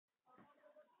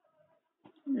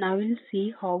Now we'll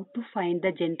see how to find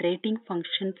the generating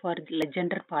function for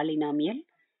Legendre polynomial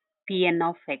Pn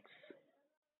of x.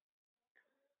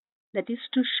 That is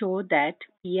to show that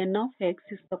Pn of x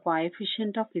is the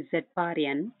coefficient of z bar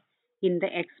n in the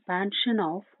expansion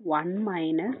of 1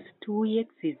 minus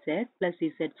 2xz plus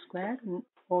z square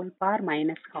whole power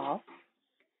minus half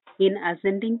in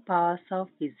ascending powers of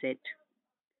z.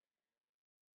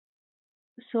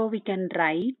 So we can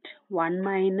write 1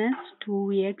 minus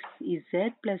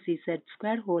 2xz plus z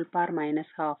square whole power minus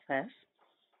half as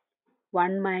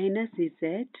 1 minus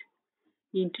z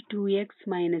into 2x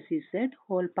minus z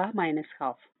whole power minus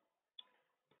half.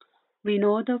 We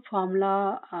know the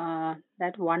formula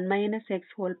that 1 minus x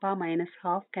whole power minus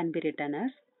half can be written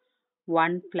as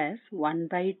 1 plus 1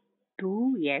 by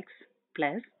 2x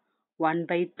plus 1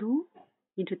 by 2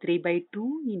 into 3 by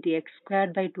 2 into x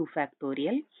squared by 2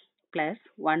 factorial plus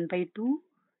 1 by 2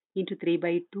 into 3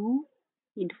 by 2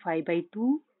 into 5 by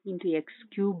 2 into x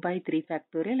cubed by 3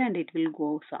 factorial, and it will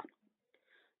go on.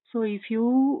 So if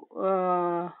you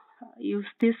use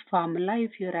this formula,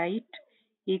 if you write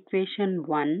equation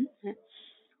 1,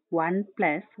 1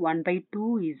 plus 1 by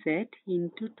 2 z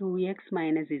into 2x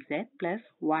minus z plus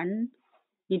 1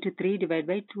 into 3 divided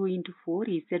by 2 into 4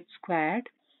 z squared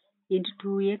into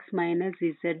 2x minus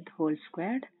z whole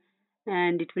squared,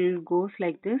 and it will goes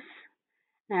like this,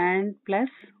 and plus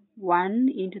 1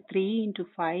 into 3 into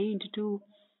 5 into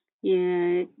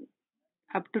 2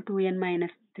 up to 2n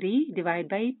minus 3 divided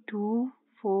by 2,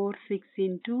 4, 6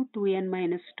 into 2n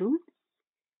minus 2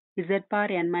 z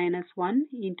power n minus 1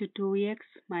 into 2x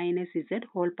minus z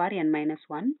whole power n minus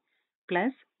 1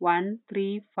 plus 1,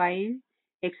 3, 5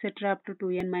 etc. up to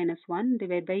 2n minus 1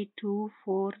 divided by 2,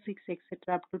 4, 6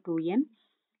 etc. up to 2n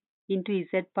into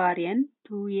z power n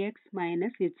 2x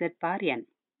minus z power n.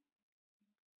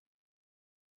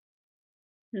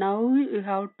 Now you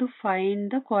have to find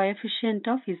the coefficient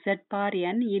of z power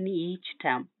n in each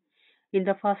term. In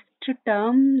the first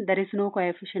term, there is no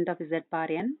coefficient of z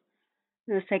power n.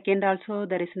 The second also,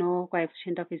 there is no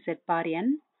coefficient of z power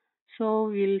n. So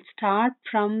we'll start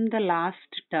from the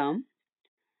last term,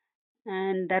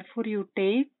 and therefore you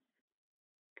take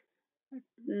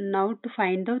now to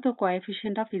find out the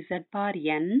coefficient of z power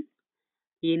n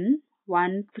in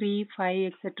 1, 3,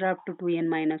 5 etc. up to 2n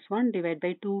minus 1 divided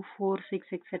by 2, 4, 6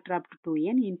 etc. up to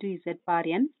 2n into z power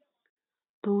n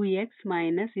 2x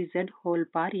minus z whole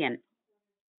power n.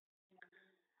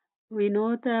 We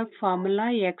know the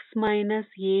formula x minus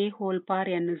a whole power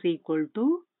n is equal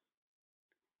to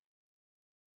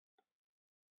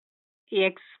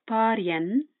x power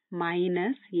n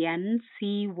minus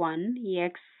nc1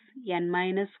 x n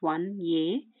minus 1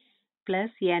 a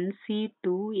plus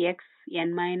nc2 x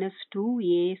n minus 2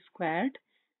 a squared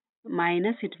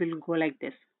minus, it will go like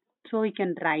this. So we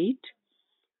can write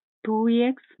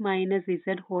 2x minus z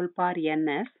whole power n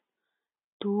as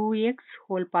 2x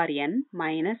whole power n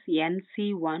minus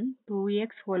nc1 2x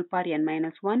whole power n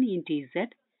minus 1 into z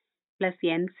plus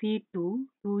nc2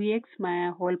 2x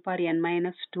whole power n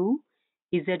minus 2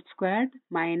 z squared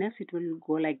minus, it will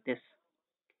go like this.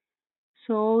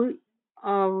 So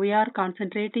we are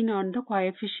concentrating on the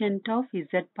coefficient of z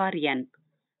power n.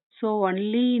 So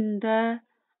only in the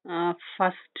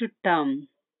first term,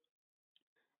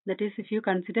 that is, if you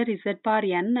consider z power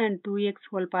n and 2x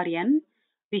whole power n,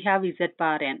 we have z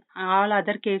power n. All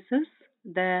other cases,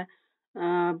 the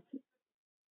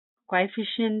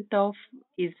coefficient of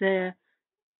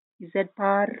z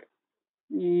power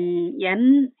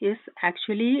n is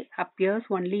actually appears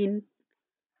only in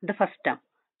the first term.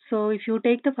 So if you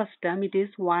take the first term, it is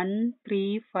 1,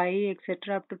 3, 5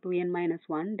 etc. up to 2n minus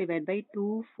 1 divided by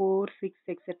 2, 4, 6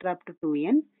 etc. up to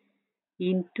 2n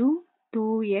into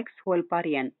 2x whole power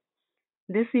n.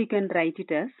 This we can write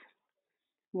it as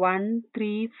 1,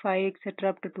 3, 5 etc.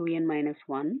 up to 2n minus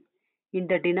 1. In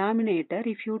the denominator,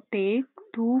 if you take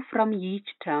 2 from each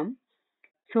term,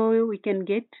 so we can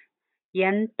get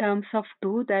n terms of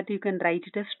 2, that you can write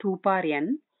it as 2 power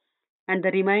n, and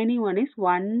the remaining one is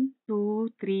 1, 2,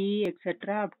 3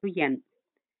 etc. up to n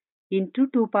into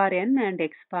 2 power n and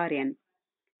x power n,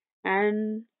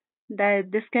 and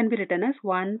this can be written as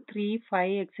 1, 3,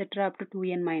 5 etc. up to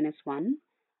 2n minus 1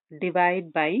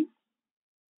 divided by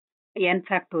n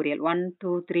factorial. 1,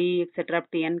 2, 3 etc.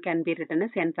 up to n can be written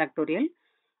as n factorial,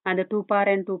 and the 2 power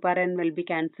n will be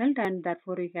cancelled, and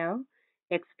therefore we have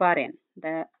x power n.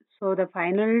 So the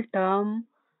final term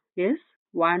is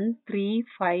 1, 3,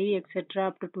 5 etc.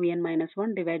 up to 2n minus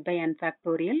 1 divided by n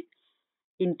factorial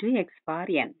into x power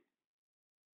n.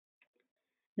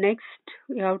 Next,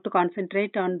 we have to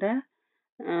concentrate on the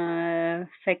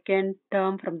second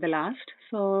term from the last.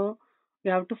 So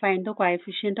You have to find the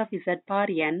coefficient of z power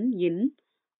n in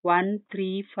 1,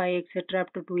 3, 5, etc.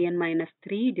 up to 2n minus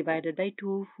 3 divided by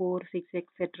 2, 4, 6,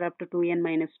 etc. up to 2n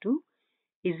minus 2,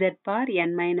 z power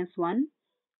n minus 1,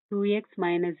 2x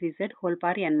minus z whole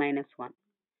power n minus 1.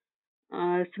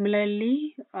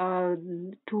 Similarly,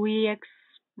 2x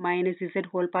minus z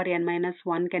whole power n minus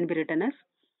 1 can be written as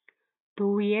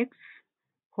 2x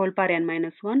whole power n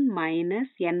minus 1 minus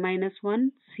n minus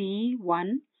 1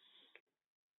 c1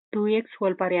 2x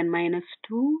whole power n minus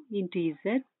 2 into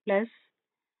z plus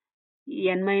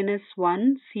n minus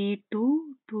 1 c2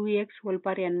 2x whole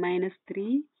power n minus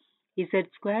 3 z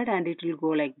squared, and it will go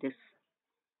like this.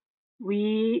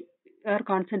 We are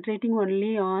concentrating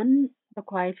only on the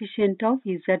coefficient of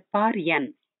z power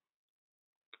n.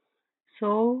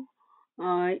 So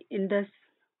in the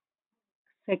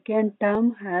second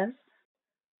term has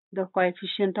the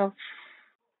coefficient of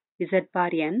z power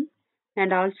n,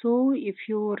 and also if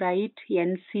you write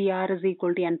NCR is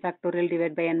equal to n factorial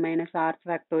divided by n minus r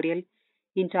factorial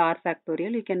into r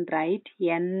factorial, you can write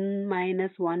n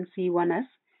minus 1 c1 as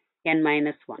n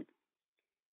minus 1.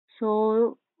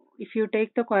 So if you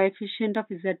take the coefficient of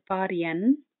z power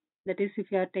n, that is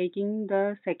if you are taking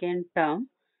the second term,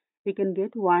 we can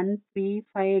get 1, 3,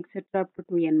 5, etc. up to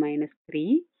 2n minus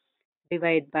 3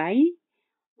 divided by,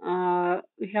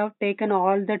 we have taken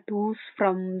all the 2's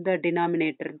from the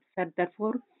denominator. So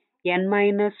therefore, n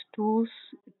minus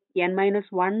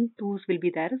 1 2's will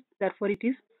be there. Therefore, it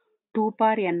is 2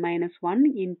 power n minus 1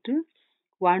 into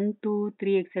 1, 2,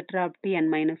 3, etc. up to n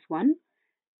minus 1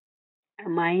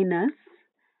 minus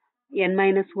n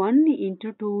minus 1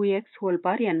 into 2x whole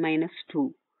power n minus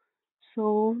 2.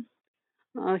 So,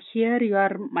 here you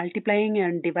are multiplying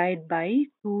and divide by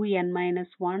 2n minus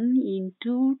 1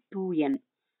 into 2n.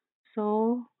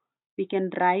 So we can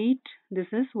write this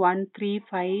is 1, 3,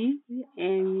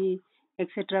 5,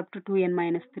 etc. up to 2n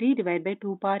minus 3 divided by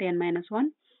 2 power n minus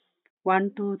 1,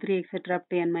 1, 2, 3, etc. up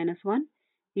to n minus 1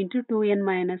 into 2n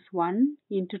minus 1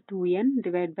 into 2n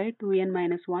divided by 2n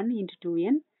minus 1 into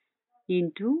 2n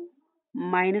into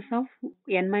minus of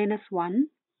n minus 1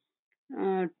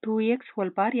 2x whole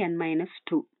power n minus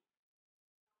 2.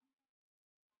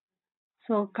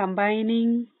 So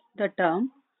combining the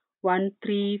term 1,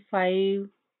 3, 5,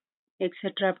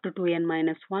 etc. up to 2n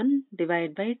minus 1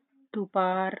 divided by 2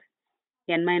 power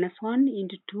n minus 1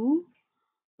 into 2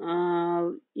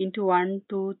 into 1,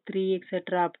 2, 3,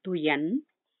 etc. up to n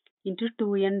into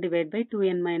 2n divided by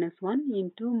 2n minus 1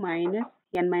 into minus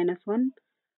n minus 1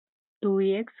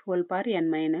 2x whole power n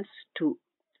minus 2.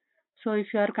 So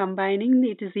if you are combining,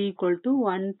 it is equal to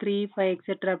 1, 3, 5,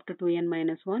 etc. up to 2n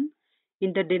minus 1.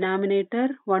 In the denominator,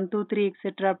 1, 2, 3,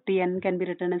 etc. up to n can be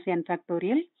written as n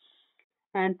factorial.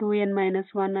 And 2n minus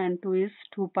 1 and 2 is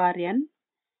 2 power n.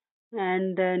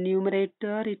 And the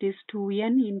numerator, it is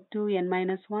 2n into n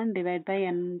minus 1 divided by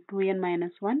 2n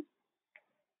minus 1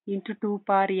 into 2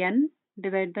 power n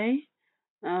divided by,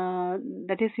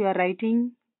 that is you are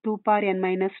writing 2 power n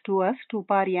minus 2 as 2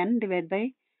 power n divided by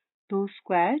 2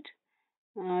 squared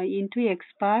into x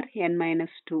power n minus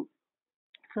 2.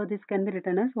 So this can be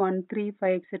written as 1, 3,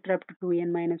 5, etc. up to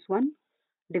 2n minus 1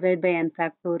 divided by n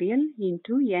factorial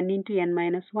into n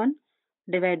minus 1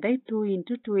 divided by 2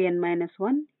 into 2n minus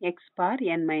 1 x power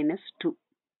n minus 2.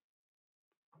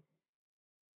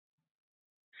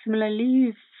 Similarly,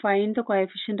 we find the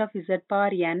coefficient of z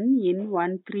power n in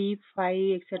 1, 3,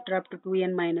 5, etc. up to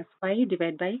 2n minus 5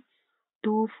 divided by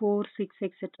 2, 4, 6,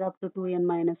 etc. up to 2n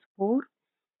minus 4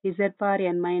 z power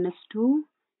n minus 2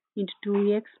 into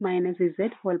 2x minus z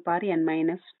whole power n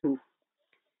minus 2.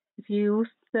 If you use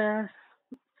the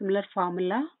similar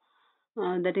formula,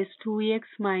 that is 2x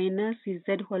minus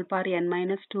z whole power n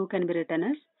minus 2 can be written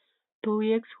as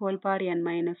 2x whole power n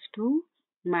minus 2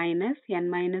 minus n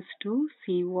minus 2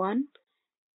 c1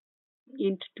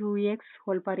 into 2x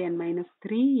whole power n minus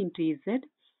 3 into z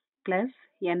plus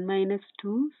n minus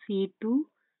 2 c2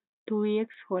 2x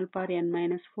whole power n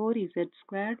minus 4 z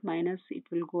squared minus, it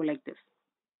will go like this.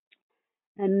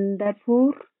 And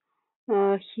therefore,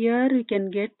 here we can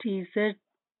get z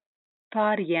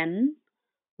power n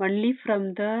only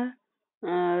from the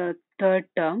third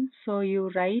term. So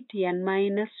you write n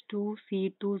minus 2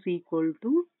 c2 is equal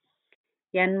to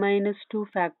n minus 2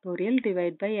 factorial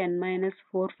divided by n minus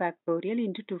 4 factorial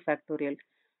into 2 factorial.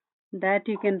 That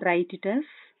you can write it as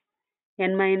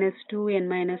n minus 2, n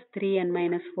minus 3, n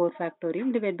minus 4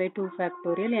 factorial divided by 2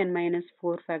 factorial, n minus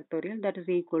 4 factorial, that is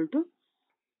equal to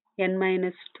n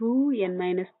minus 2, n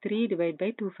minus 3 divided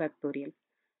by 2 factorial.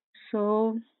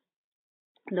 So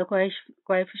the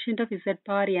coefficient of z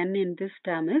power n in this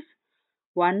term is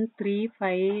 1, 3,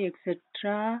 5,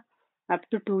 etc. up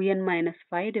to 2n minus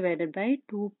 5 divided by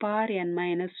 2 power n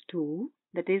minus 2.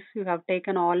 That is, you have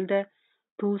taken all the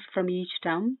 2's from each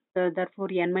term. Therefore,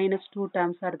 n minus 2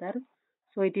 terms are there.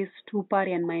 So, it is 2 power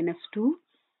n minus 2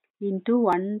 into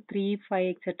 1, 3,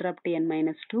 5, etc. up to n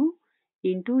minus 2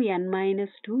 into n minus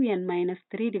 2, n minus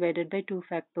 3 divided by 2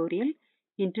 factorial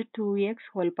into 2x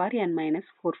whole power n minus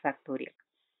 4 factorial.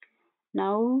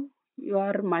 Now, you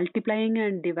are multiplying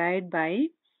and divide by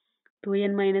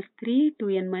 2n minus 3,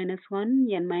 2n minus 1,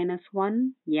 n minus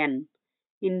 1, n.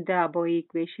 In the above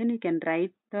equation, you can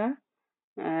write the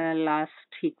last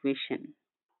equation.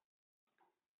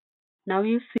 Now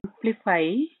you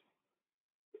simplify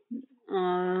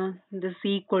this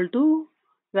equal to,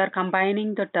 you are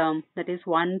combining the term, that is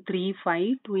 1, 3, 5,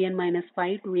 2n minus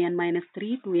 5, 2n minus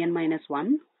 3, 2n minus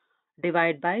 1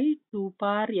 divide by 2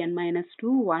 power n minus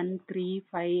 2, 1, 3,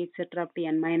 5, etc. up to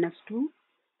n minus 2,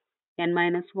 n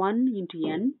minus 1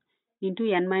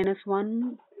 into n minus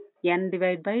 1, n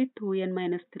divided by 2n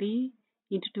minus 3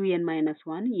 into 2n minus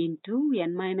 1 into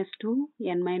n minus 2,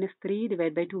 n minus 3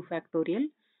 divided by 2 factorial,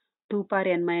 2 power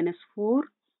n minus 4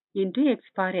 into x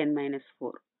power n minus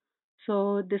 4.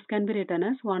 So this can be written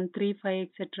as 1, 3, 5,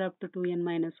 etc. up to 2n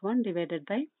minus 1 divided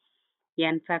by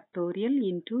n factorial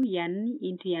into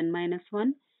n minus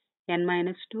 1, n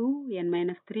minus 2, n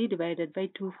minus 3 divided by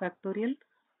 2 factorial,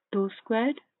 2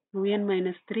 squared, 2n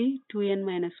minus 3, 2n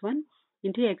minus 1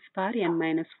 into x power n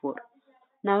minus 4.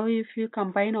 Now if you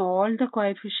combine all the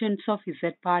coefficients of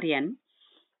z power n,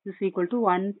 is equal to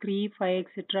 1, 3, 5,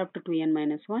 etc. up to 2n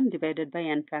minus 1 divided by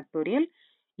n factorial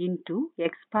into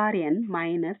x power n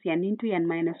minus n into n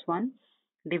minus 1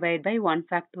 divided by 1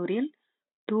 factorial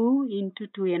 2 into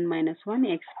 2n minus 1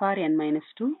 x power n minus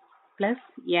 2 plus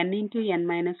n into n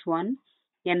minus 1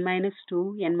 n minus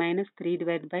 2 n minus 3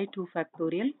 divided by 2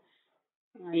 factorial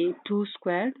 2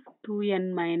 squared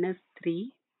 2n minus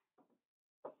 3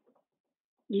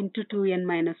 into 2n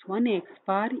minus 1 x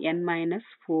power n minus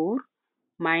 4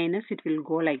 minus, it will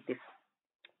go like this.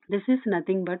 This is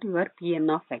nothing but your Pn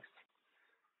of x.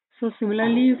 So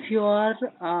similarly, if you are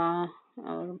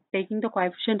taking the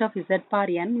coefficient of z power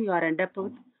n, you are end up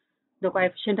with the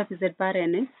coefficient of z power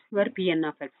n is your Pn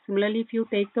of x. Similarly, if you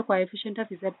take the coefficient of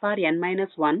z power n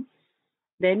minus 1,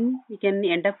 then we can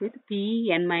end up with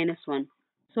Pn minus 1.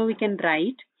 So we can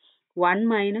write 1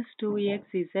 minus 2x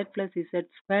z plus z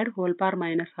squared whole power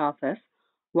minus half as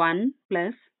 1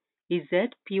 plus z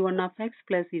p1 of x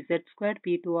plus z squared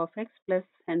p2 of x plus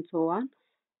and so on.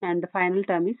 And the final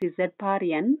term is z power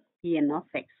n Pn of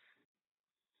x.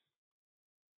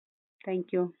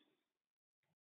 Thank you.